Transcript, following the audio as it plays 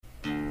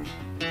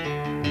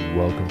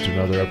Welcome to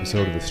another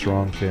episode of the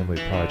Strong Family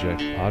Project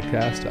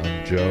podcast.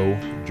 I'm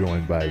Joe,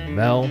 joined by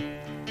Mel.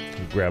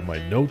 I'll grab my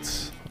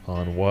notes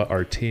on what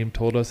our team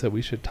told us that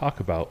we should talk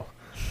about.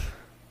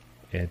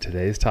 And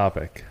today's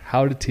topic,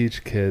 how to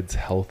teach kids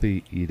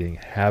healthy eating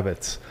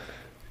habits.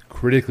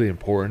 Critically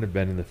important. I've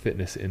been in the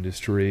fitness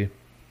industry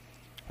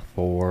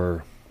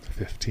for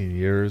 15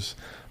 years.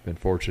 Been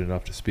fortunate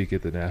enough to speak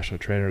at the National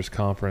Trainers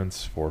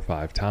Conference 4 or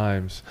 5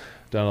 times.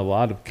 Done a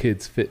lot of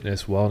kids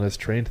fitness, wellness,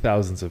 trained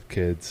thousands of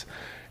kids.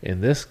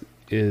 And this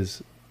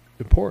is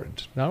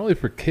important, not only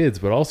for kids,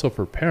 but also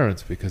for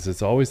parents, because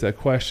it's always that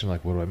question,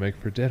 like, what do I make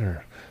for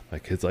dinner? My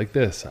kids like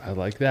this, I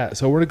like that.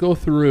 So we're going to go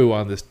through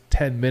on this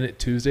 10-minute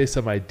Tuesday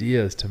some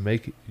ideas to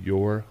make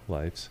your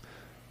lives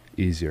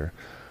easier.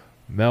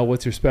 Mel,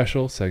 what's your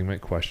special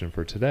segment question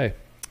for today?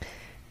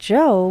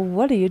 Joe,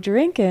 what are you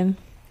drinking?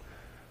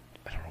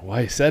 I don't know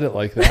why you said it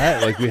like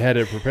that, like we had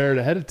it prepared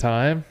ahead of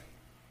time.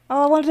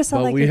 Oh, I wanted to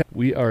sound like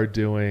we are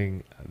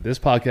doing this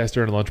podcast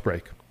during a lunch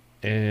break.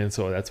 And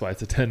so that's why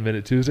it's a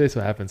 10-minute Tuesday, so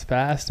it happens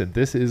fast. And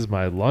this is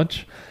my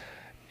lunch,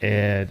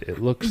 and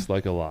it looks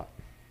like a lot.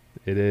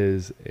 It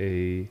is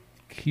a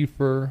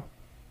kefir,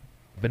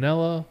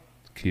 vanilla,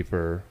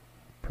 kefir,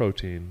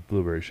 protein,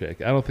 blueberry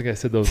shake. I don't think I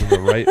said those in the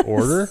right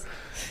order.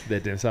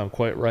 That didn't sound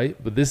quite right.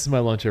 But this is my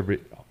lunch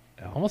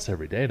almost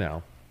every day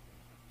now.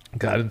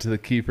 Got into the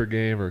kefir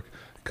game, or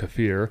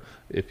kefir,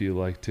 if you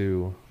like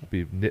to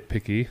be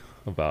nitpicky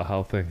about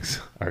how things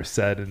are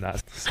said and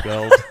not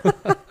spelled.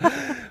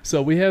 So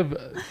we have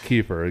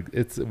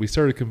kefir. We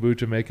started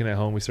kombucha making it at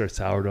home. We started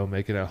sourdough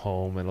making it at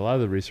home. And a lot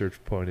of the research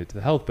pointed to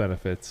the health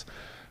benefits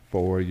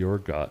for your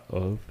gut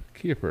of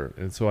kefir.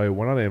 And so I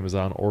went on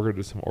Amazon,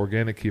 ordered some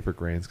organic kefir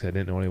grains because I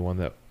didn't know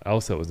anyone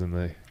else that was in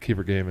the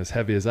kefir game as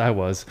heavy as I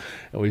was.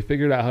 And we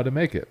figured out how to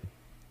make it.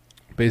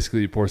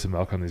 Basically, you pour some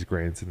milk on these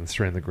grains and then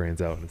strain the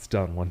grains out, and it's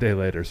done one day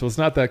later. So it's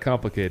not that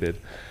complicated.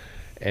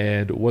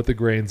 And what the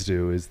grains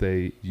do is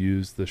they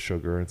use the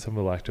sugar and some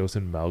of the lactose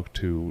in milk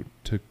to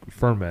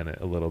ferment it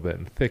a little bit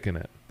and thicken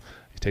it.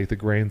 You take the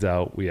grains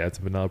out, we add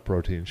some vanilla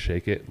protein,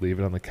 shake it, leave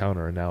it on the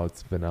counter, and now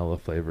it's vanilla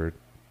flavored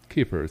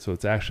kefir. So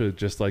it's actually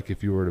just like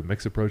if you were to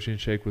mix a protein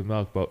shake with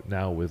milk, but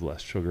now with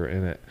less sugar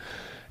in it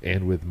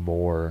and with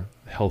more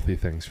healthy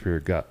things for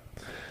your gut.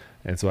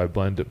 And so I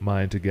blend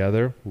mine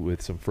together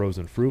with some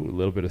frozen fruit, a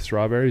little bit of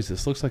strawberries.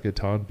 This looks like a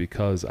ton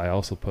because I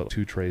also put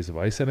 2 trays of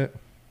ice in it.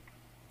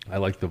 I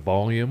like the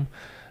volume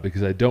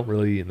because I don't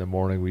really eat in the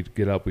morning. We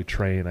get up, we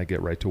train, I get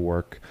right to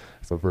work.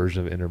 It's a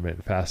version of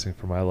intermittent fasting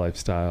for my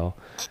lifestyle.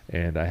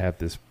 And I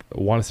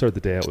want to start the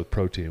day out with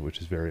protein, which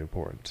is very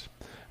important.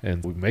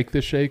 And we make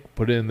the shake,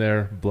 put it in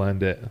there,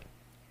 blend it.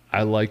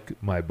 I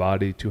like my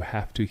body to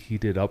have to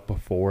heat it up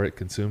before it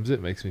consumes it.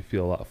 It makes me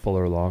feel a lot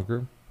fuller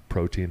longer.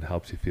 Protein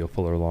helps you feel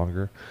fuller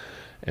longer.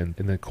 And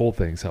then cold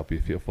things help you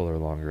feel fuller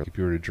longer. If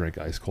you were to drink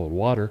ice cold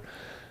water,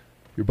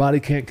 your body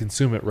can't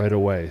consume it right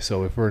away.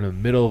 So if we're in the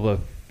middle of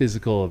a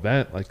physical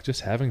event, like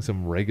just having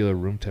some regular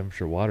room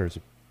temperature water is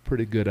a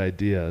pretty good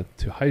idea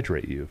to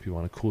hydrate you. If you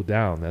want to cool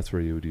down, that's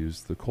where you would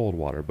use the cold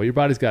water. But your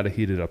body's got to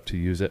heat it up to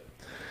use it.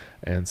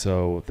 And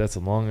so that's a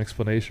long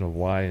explanation of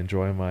why I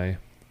enjoy my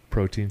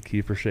protein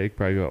kefir shake.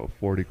 Probably about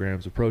 40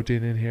 grams of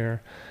protein in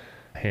here,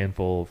 a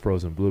handful of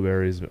frozen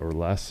blueberries or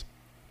less,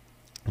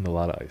 and a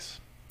lot of ice.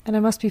 And it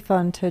must be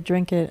fun to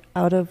drink it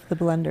out of the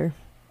blender.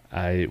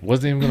 I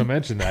wasn't even going to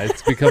mention that.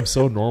 It's become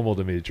so normal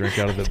to me to drink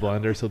out of the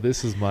blender. So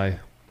this is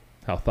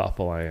how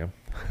thoughtful I am.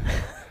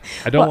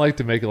 I don't like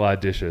to make a lot of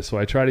dishes, so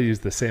I try to use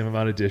the same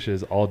amount of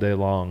dishes all day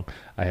long.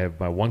 I have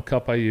my 1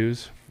 cup I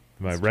use,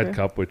 my red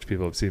cup, which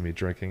people have seen me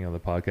drinking on the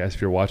podcast.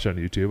 If you're watching on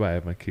YouTube, I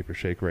have my kefir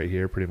shake right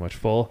here, pretty much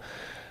full.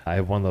 I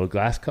have 1 little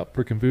glass cup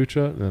for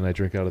kombucha, and then I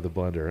drink out of the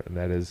blender, and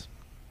that is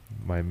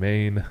my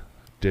main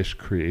dish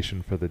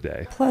creation for the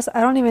day. Plus, I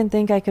don't even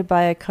think I could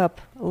buy a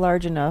cup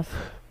large enough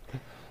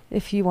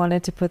if you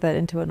wanted to put that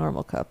into a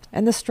normal cup.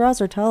 And the straws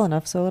are tall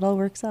enough, so it all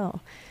works out.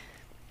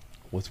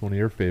 What's one of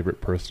your favorite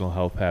personal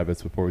health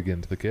habits before we get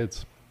into the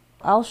kids?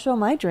 I'll show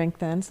my drink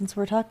then, since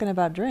we're talking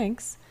about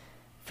drinks.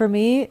 For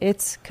me,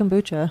 it's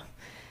kombucha.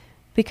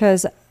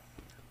 Because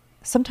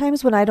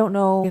sometimes when I don't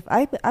know,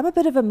 I'm a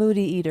bit of a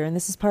moody eater, and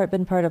this has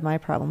been part of my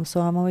problem. So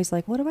I'm always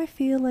like, what do I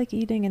feel like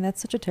eating? And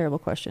that's such a terrible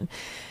question.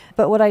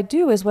 But what I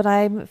do is when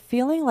I'm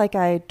feeling like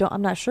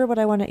I'm not sure what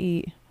I want to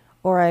eat,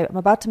 or I'm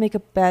about to make a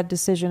bad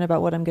decision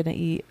about what I'm going to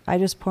eat, I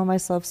just pour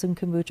myself some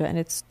kombucha, and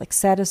it's like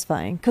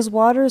satisfying. Because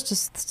water is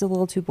just still a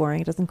little too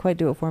boring. It doesn't quite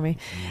do it for me.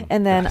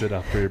 And then it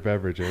up for your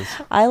beverages.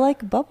 I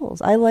like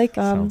bubbles. I like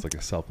sounds like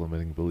a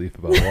self-limiting belief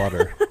about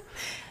water.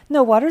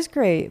 No, water's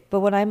great, but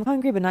when I'm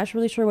hungry but not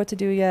really sure what to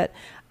do yet,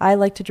 I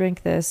like to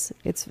drink this.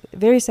 It's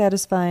very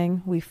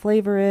satisfying. We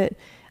flavor it.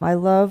 I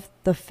love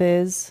the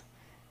fizz,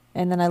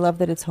 and then I love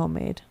that it's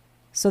homemade.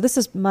 So this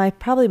is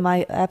probably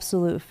my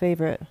absolute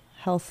favorite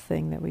health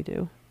thing that we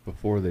do.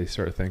 Before they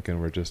start thinking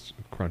we're just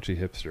crunchy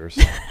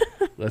hipsters,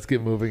 let's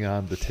get moving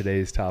on to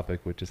today's topic,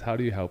 which is how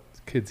do you help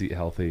kids eat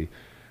healthy?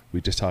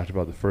 We just talked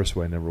about the first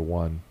way, number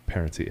 1,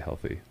 parents eat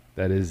healthy.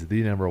 That is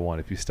the number 1.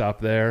 If you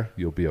stop there,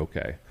 you'll be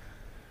okay.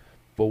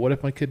 But what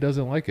if my kid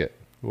doesn't like it?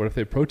 What if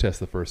they protest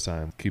the first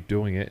time? Keep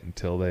doing it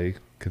until they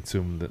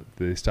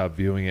they stop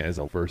viewing it as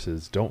a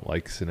versus don't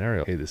like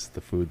scenario. Hey, this is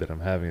the food that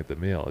I'm having at the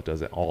meal. It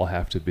doesn't all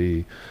have to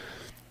be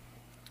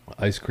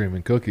ice cream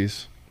and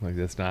cookies. Like,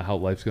 that's not how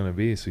life's going to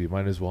be. So you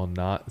might as well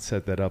not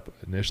set that up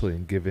initially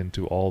and give in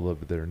to all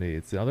of their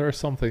needs. Now, there are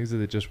some things that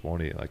they just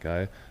won't eat. Like,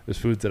 there's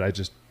foods that I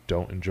just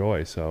don't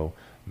enjoy. So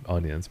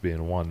onions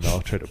being one.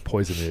 They'll try to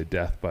poison me to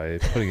death by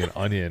putting an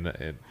onion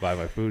by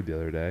my food the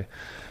other day.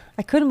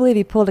 I couldn't believe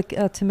he pulled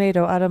a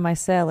tomato out of my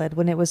salad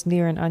when it was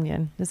near an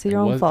onion. It's your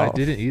own fault. I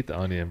didn't eat the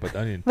onion, but the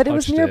onion but it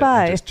was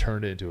nearby. And just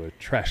turned it into a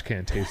trash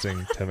can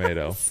tasting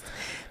tomato.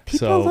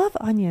 People love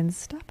onions.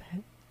 Stop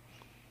it.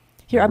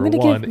 Here, I'm going to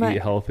give my...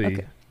 Eat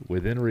healthy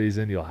within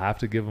reason. You'll have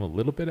to give them a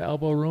little bit of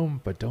elbow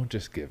room, but don't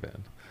just give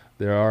in.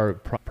 There are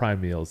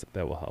prime meals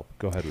that will help.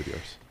 Go ahead with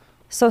yours.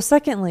 So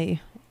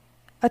secondly,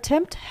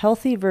 attempt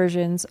healthy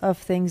versions of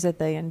things that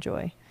they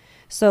enjoy.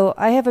 So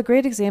I have a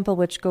great example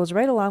which goes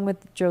right along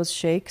with Joe's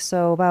shake.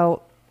 So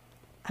about,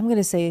 I'm going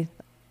to say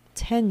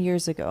 10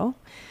 years ago,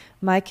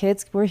 my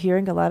kids were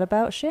hearing a lot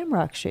about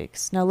Shamrock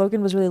shakes. Now,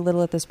 Logan was really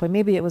little at this point.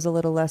 Maybe it was a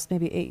little less,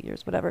 maybe 8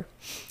 years, whatever.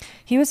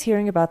 He was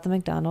hearing about the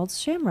McDonald's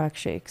Shamrock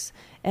shakes.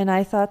 And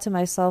I thought to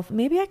myself,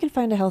 maybe I can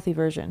find a healthy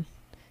version.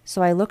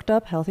 So I looked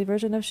up healthy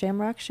version of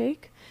Shamrock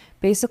shake.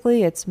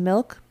 Basically, it's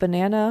milk,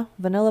 banana,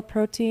 vanilla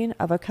protein,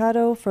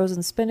 avocado,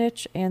 frozen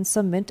spinach, and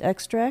some mint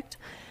extract.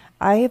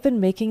 I have been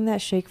making that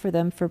shake for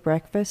them for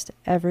breakfast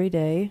every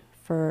day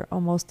for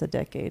almost a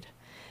decade.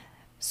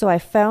 So I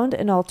found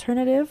an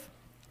alternative,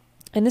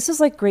 and this is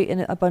like great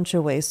in a bunch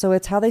of ways. So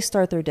it's how they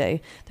start their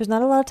day. There's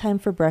not a lot of time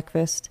for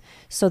breakfast.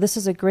 So this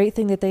is a great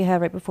thing that they have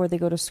right before they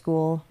go to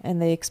school,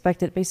 and they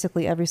expect it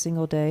basically every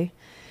single day.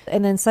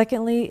 And then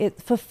secondly,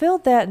 it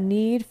fulfilled that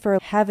need for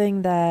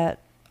having that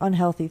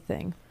unhealthy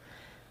thing.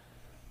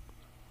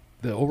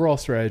 The overall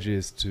strategy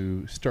is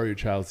to start your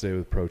child's day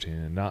with protein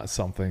and not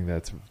something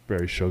that's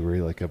very sugary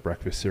like a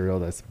breakfast cereal.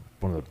 That's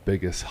one of the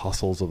biggest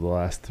hustles of the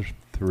last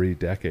 3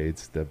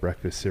 decades. The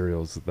breakfast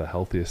cereal is the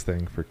healthiest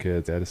thing for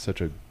kids. That is such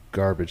a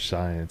garbage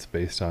science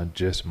based on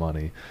just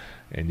money.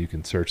 And you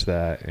can search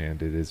that,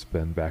 and it has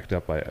been backed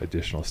up by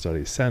additional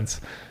studies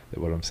since that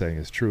what I'm saying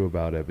is true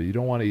about it. But you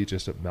don't want to eat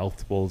just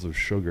mouthfuls of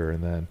sugar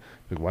and then,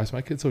 like, why is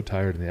my kid so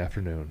tired in the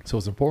afternoon? So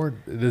it's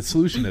important. The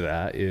solution to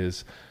that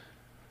is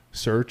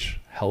search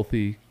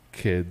healthy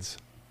kids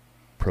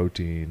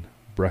protein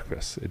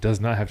breakfast. It does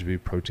not have to be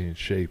protein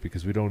shake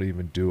because we don't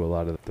even do a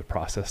lot of the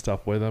processed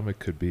stuff with them. It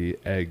could be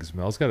eggs.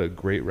 Mel's got a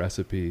great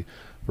recipe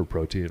for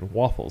protein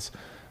waffles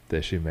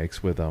that she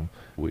makes with them.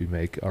 We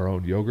make our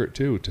own yogurt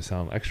too to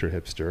sound extra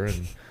hipster,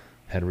 and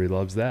Henry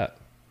loves that.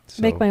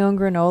 So, make my own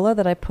granola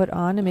that I put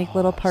on and make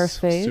little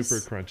parfaits.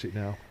 Super crunchy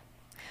now.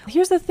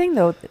 Here's the thing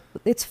though,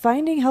 it's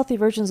finding healthy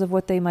versions of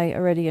what they might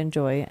already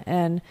enjoy.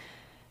 And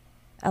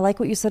I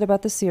like what you said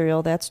about the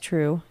cereal. That's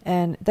true.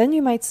 And then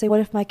you might say, what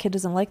if my kid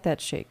doesn't like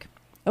that shake?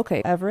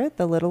 Okay, Everett,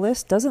 the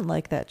littlest, doesn't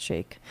like that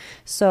shake.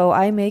 So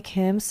I make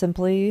him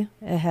simply,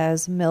 it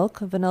has milk,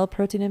 vanilla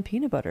protein, and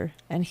peanut butter.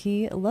 And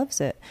he loves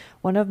it.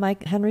 One of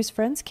Henry's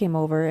friends came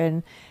over,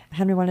 and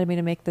Henry wanted me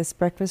to make this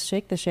breakfast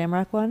shake, the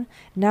Shamrock one.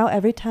 Now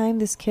every time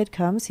this kid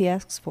comes, he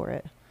asks for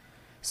it.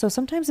 So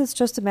sometimes it's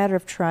just a matter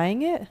of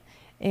trying it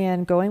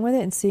and going with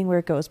it and seeing where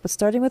it goes. But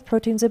starting with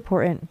protein is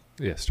important.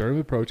 Yeah, starting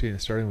with protein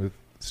and starting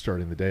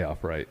the day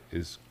off right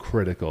is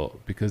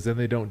critical, because then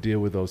they don't deal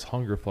with those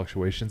hunger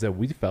fluctuations that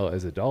we felt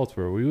as adults,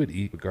 where we would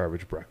eat a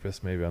garbage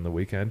breakfast maybe on the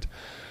weekend.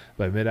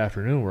 By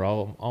mid-afternoon, we're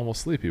all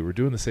almost sleepy. We're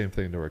doing the same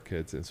thing to our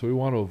kids. And so we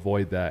want to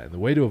avoid that. And the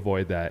way to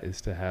avoid that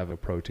is to have a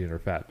protein or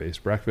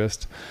fat-based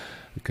breakfast.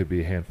 It could be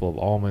a handful of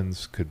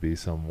almonds, could be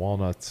some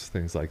walnuts,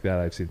 things like that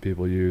I've seen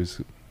people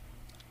use.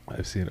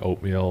 I've seen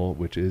oatmeal,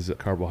 which is a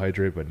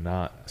carbohydrate, but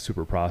not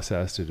super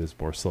processed. It is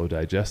more slow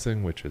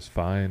digesting, which is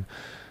fine.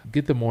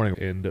 Get the morning,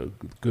 and a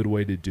good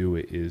way to do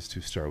it is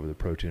to start with a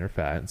protein or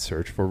fat and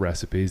search for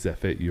recipes that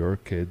fit your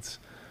kids'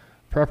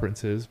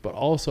 preferences, but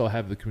also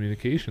have the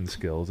communication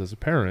skills as a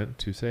parent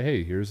to say,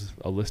 hey, here's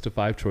a list of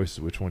 5 choices.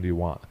 Which one do you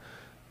want?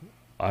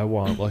 I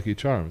want Lucky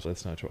Charms.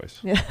 That's not a choice.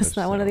 Yeah, that's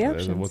not one of the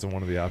options. It wasn't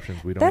one of the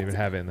options. We don't even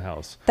have it in the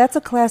house. That's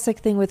a classic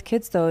thing with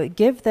kids, though.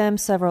 Give them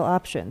several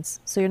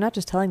options. So you're not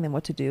just telling them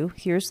what to do.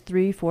 Here's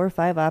 3, 4,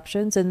 5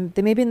 options. And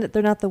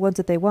they're not the ones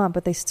that they want,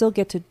 but they still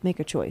get to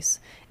make a choice.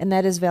 And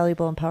that is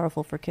valuable and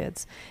powerful for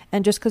kids.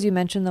 And just because you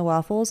mentioned the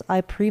waffles,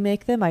 I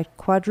pre-make them. I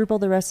quadruple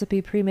the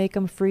recipe, pre-make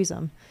them, freeze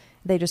them.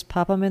 They just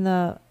pop them in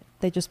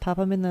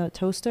the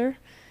toaster,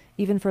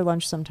 even for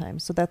lunch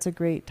sometimes. So that's a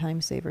great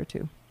time saver,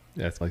 too.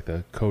 Yeah, it's like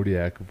the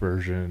Kodiak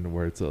version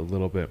where it's a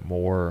little bit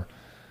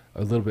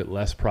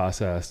less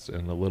processed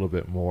and a little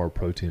bit more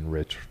protein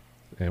rich.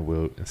 And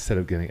instead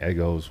of getting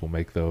Eggos, we'll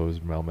make those.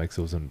 Mel makes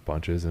those in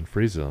bunches and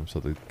freezes them so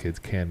the kids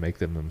can make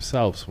them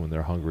themselves when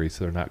they're hungry,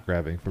 so they're not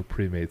grabbing for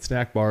pre-made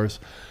snack bars,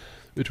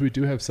 which we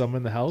do have some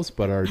in the house.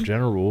 But our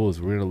general rule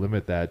is we're going to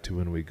limit that to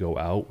when we go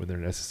out, when they're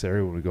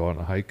necessary, when we go on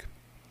a hike.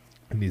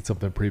 Need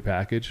something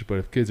prepackaged. But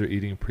if kids are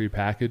eating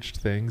prepackaged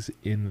things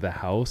in the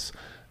house,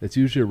 it's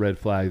usually a red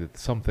flag that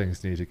some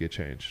things need to get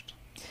changed.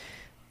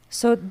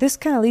 So this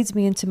kind of leads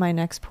me into my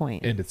next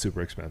point. And it's super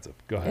expensive.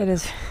 Go ahead.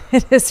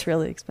 It is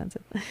really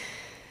expensive.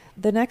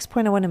 The next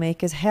point I want to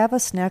make is have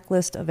a snack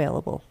list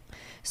available.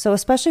 So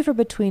especially for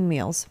between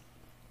meals.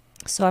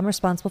 So I'm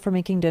responsible for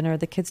making dinner.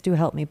 The kids do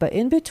help me. But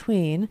in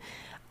between,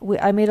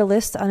 I made a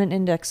list on an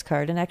index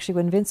card. And actually,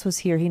 when Vince was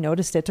here, he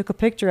noticed it, took a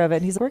picture of it.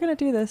 And he's like, we're going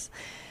to do this.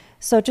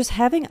 So just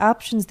having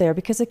options there,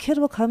 because a kid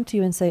will come to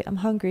you and say, I'm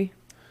hungry.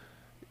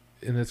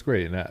 And that's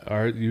great. And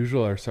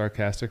our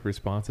sarcastic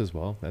response as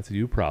well, that's a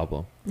you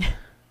problem.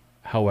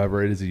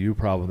 However, it is a you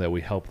problem that we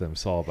help them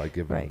solve by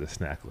giving them the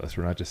snack list.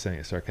 We're not just saying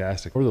it's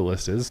sarcastic. Or the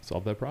list is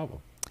solve that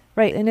problem.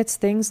 Right. And it's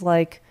things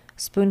like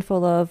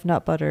spoonful of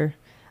nut butter,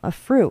 a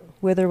fruit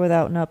with or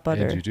without nut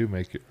butter. And you do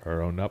make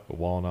our own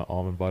walnut,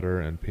 almond butter,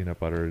 and peanut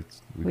butter.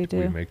 We do.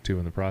 We make 2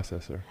 in the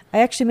processor. I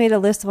actually made a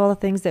list of all the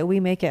things that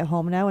we make at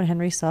home now, and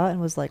Henry saw it and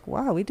was like,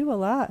 wow, we do a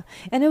lot.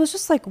 And it was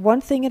just like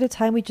one thing at a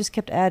time. We just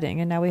kept adding,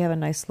 and now we have a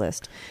nice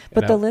list.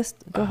 But the list,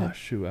 go ahead.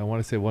 Shoot, I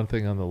want to say one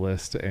thing on the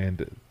list,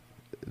 and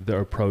the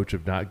approach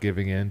of not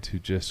giving in to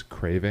just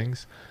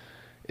cravings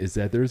is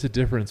that there's a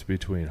difference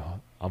between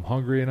I'm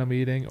hungry and I'm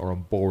eating, or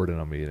I'm bored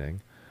and I'm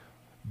eating.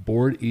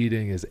 Bored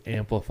eating is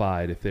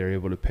amplified if they're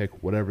able to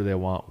pick whatever they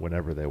want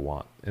whenever they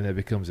want, and that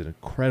becomes an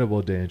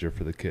incredible danger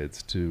for the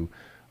kids to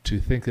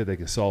think that they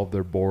can solve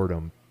their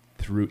boredom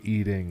through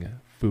eating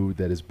food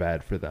that is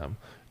bad for them.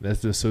 And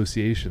that's the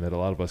association that a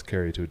lot of us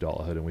carry to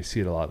adulthood, and we see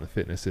it a lot in the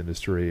fitness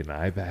industry, and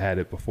I've had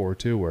it before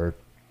too, where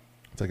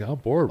it's like, I'm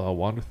bored, I'll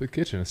wander to the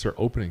kitchen and start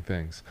opening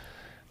things.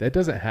 That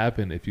doesn't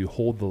happen if you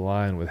hold the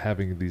line with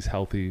having these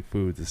healthy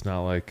foods. It's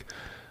not like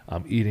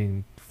I'm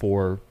eating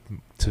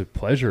to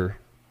pleasure.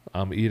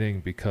 I'm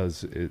eating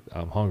because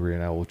I'm hungry,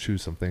 and I will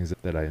choose some things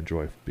that I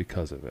enjoy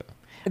because of it.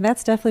 And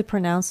that's definitely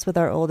pronounced with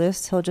our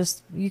oldest.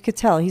 You could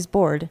tell he's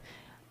bored.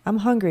 I'm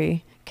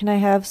hungry. Can I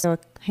have a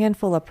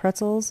handful of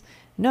pretzels?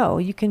 No,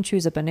 you can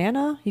choose a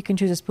banana. You can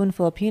choose a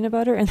spoonful of peanut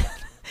butter. And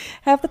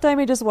half the time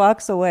he just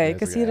walks away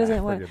because he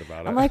doesn't want.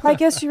 I'm like, I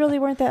guess you really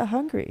weren't that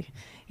hungry.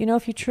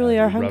 If you truly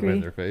are hungry. Rub it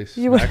in their face.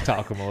 Smack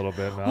talk them a little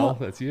bit. Well,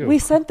 that's you. We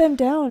sent them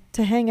down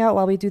to hang out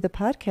while we do the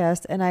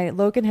podcast, and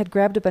Logan had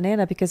grabbed a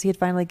banana because he had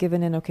finally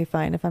given in. Okay,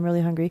 fine, if I'm really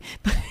hungry.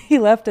 But he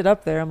left it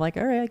up there. I'm like,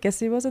 all right, I guess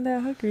he wasn't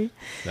that hungry.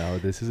 Now,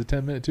 this is a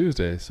 10-minute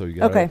Tuesday, so you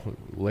got to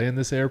land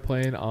this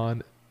airplane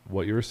on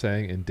what you were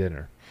saying in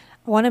dinner.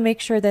 I want to make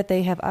sure that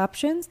they have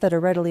options that are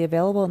readily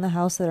available in the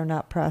house that are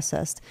not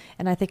processed.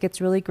 And I think it's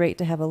really great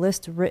to have a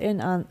list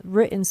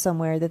written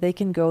somewhere that they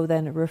can go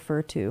then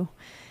refer to,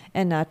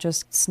 and not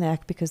just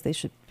snack because they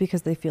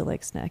feel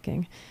like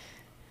snacking.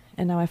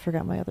 And now I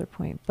forgot my other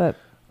point, but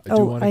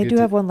I do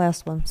have one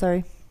last one.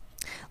 Sorry.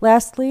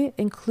 Lastly,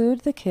 include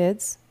the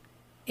kids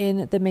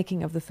in the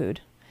making of the food.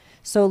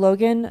 So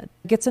Logan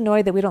gets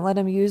annoyed that we don't let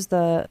him use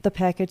the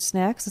packaged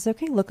snacks. I say,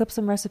 okay, look up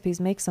some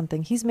recipes, make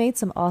something. He's made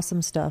some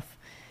awesome stuff.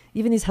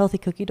 Even these healthy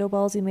cookie dough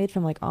balls he made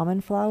from like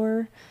almond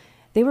flour,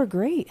 they were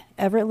great.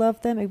 Everett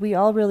loved them. We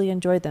all really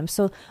enjoyed them.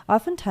 So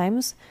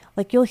oftentimes,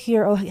 like you'll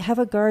hear, oh, have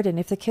a garden.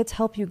 If the kids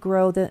help you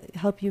grow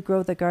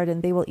the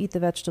garden, they will eat the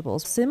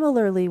vegetables.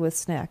 Similarly with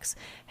snacks,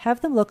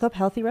 have them look up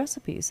healthy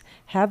recipes,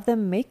 have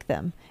them make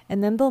them,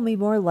 and then they'll be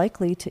more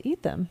likely to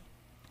eat them.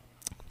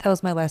 That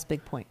was my last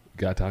big point.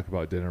 Got to talk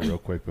about dinner real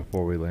quick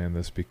before we land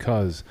this,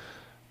 because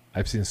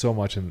I've seen so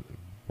much and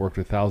worked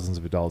with thousands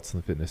of adults in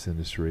the fitness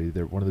industry.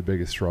 One of the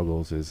biggest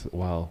struggles is,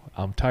 well,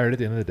 I'm tired at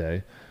the end of the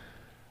day.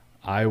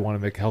 I want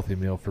to make a healthy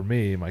meal for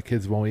me. My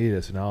kids won't eat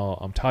it, so now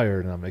I'm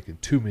tired and I'm making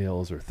 2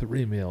 meals or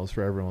 3 meals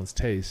for everyone's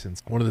taste.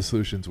 And one of the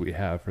solutions we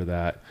have for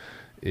that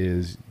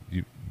is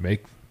you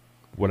make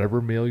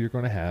whatever meal you're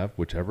going to have,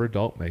 whichever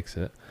adult makes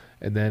it.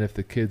 And then if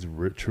the kids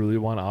truly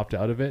want to opt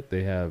out of it,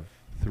 they have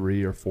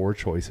 3 or 4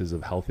 choices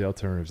of healthy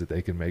alternatives that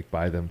they can make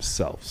by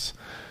themselves.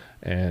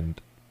 And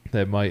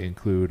that might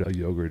include a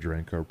yogurt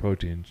drink or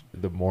protein,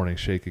 the morning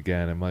shake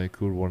again. It might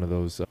include one of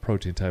those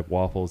protein type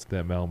waffles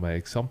that Mel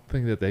makes,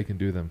 something that they can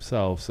do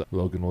themselves.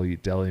 Logan will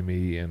eat deli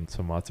meat and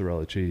some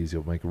mozzarella cheese.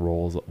 You'll make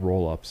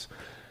roll-ups.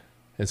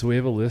 And so we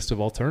have a list of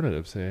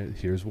alternatives.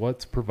 Here's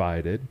what's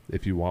provided.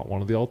 If you want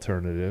one of the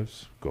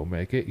alternatives, go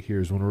make it.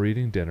 Here's when we're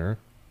eating dinner.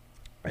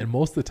 And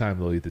most of the time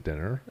they'll eat the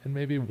dinner, and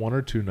maybe 1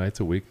 or 2 nights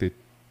a week they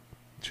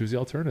choose the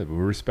alternative. We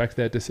respect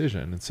that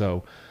decision. And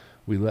so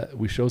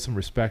we show some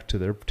respect to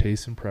their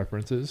tastes and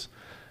preferences,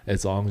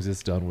 as long as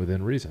it's done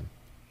within reason.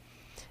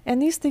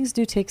 And these things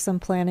do take some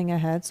planning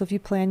ahead. So if you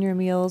plan your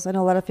meals, I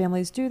know a lot of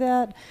families do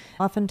that.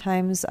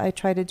 Oftentimes I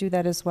try to do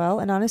that as well.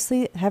 And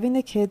honestly,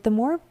 the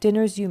more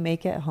dinners you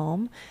make at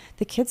home,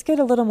 the kids get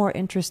a little more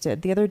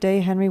interested. The other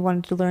day, Henry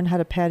wanted to learn how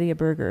to patty a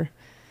burger.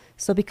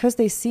 So because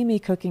they see me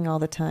cooking all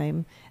the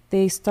time,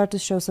 they start to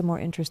show some more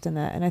interest in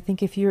that. And I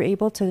think if you're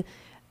able to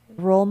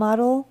role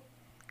model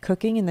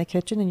cooking in the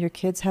kitchen and your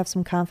kids have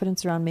some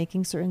confidence around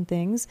making certain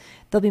things,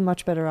 they'll be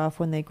much better off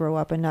when they grow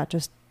up and not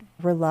just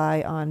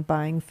rely on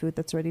buying food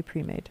that's already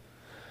pre-made.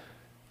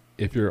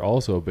 If you're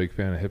also a big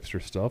fan of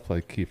hipster stuff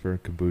like kefir,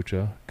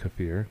 kombucha,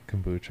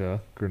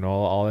 granola,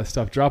 all that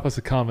stuff, drop us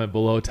a comment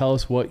below. Tell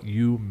us what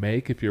you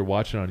make if you're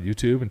watching on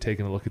YouTube and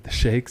taking a look at the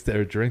shakes,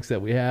 their drinks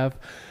that we have.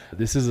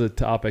 This is a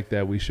topic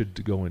that we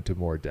should go into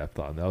more depth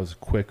on. That was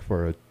quick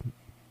for a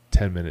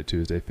 10-minute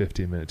Tuesday,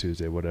 15-minute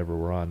Tuesday, whatever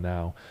we're on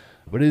now.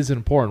 But it is an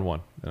important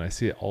one, and I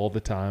see it all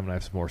the time, and I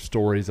have some more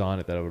stories on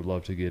it that I would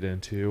love to get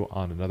into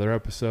on another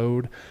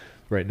episode.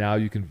 Right now,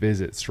 you can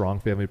visit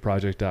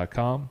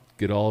strongfamilyproject.com,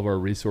 get all of our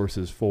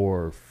resources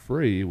for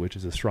free, which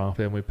is a Strong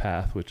Family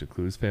Path, which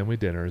includes family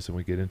dinners, and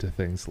we get into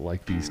things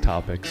like these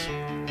topics.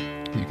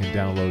 You can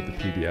download the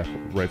PDF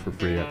right for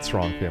free at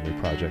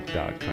strongfamilyproject.com.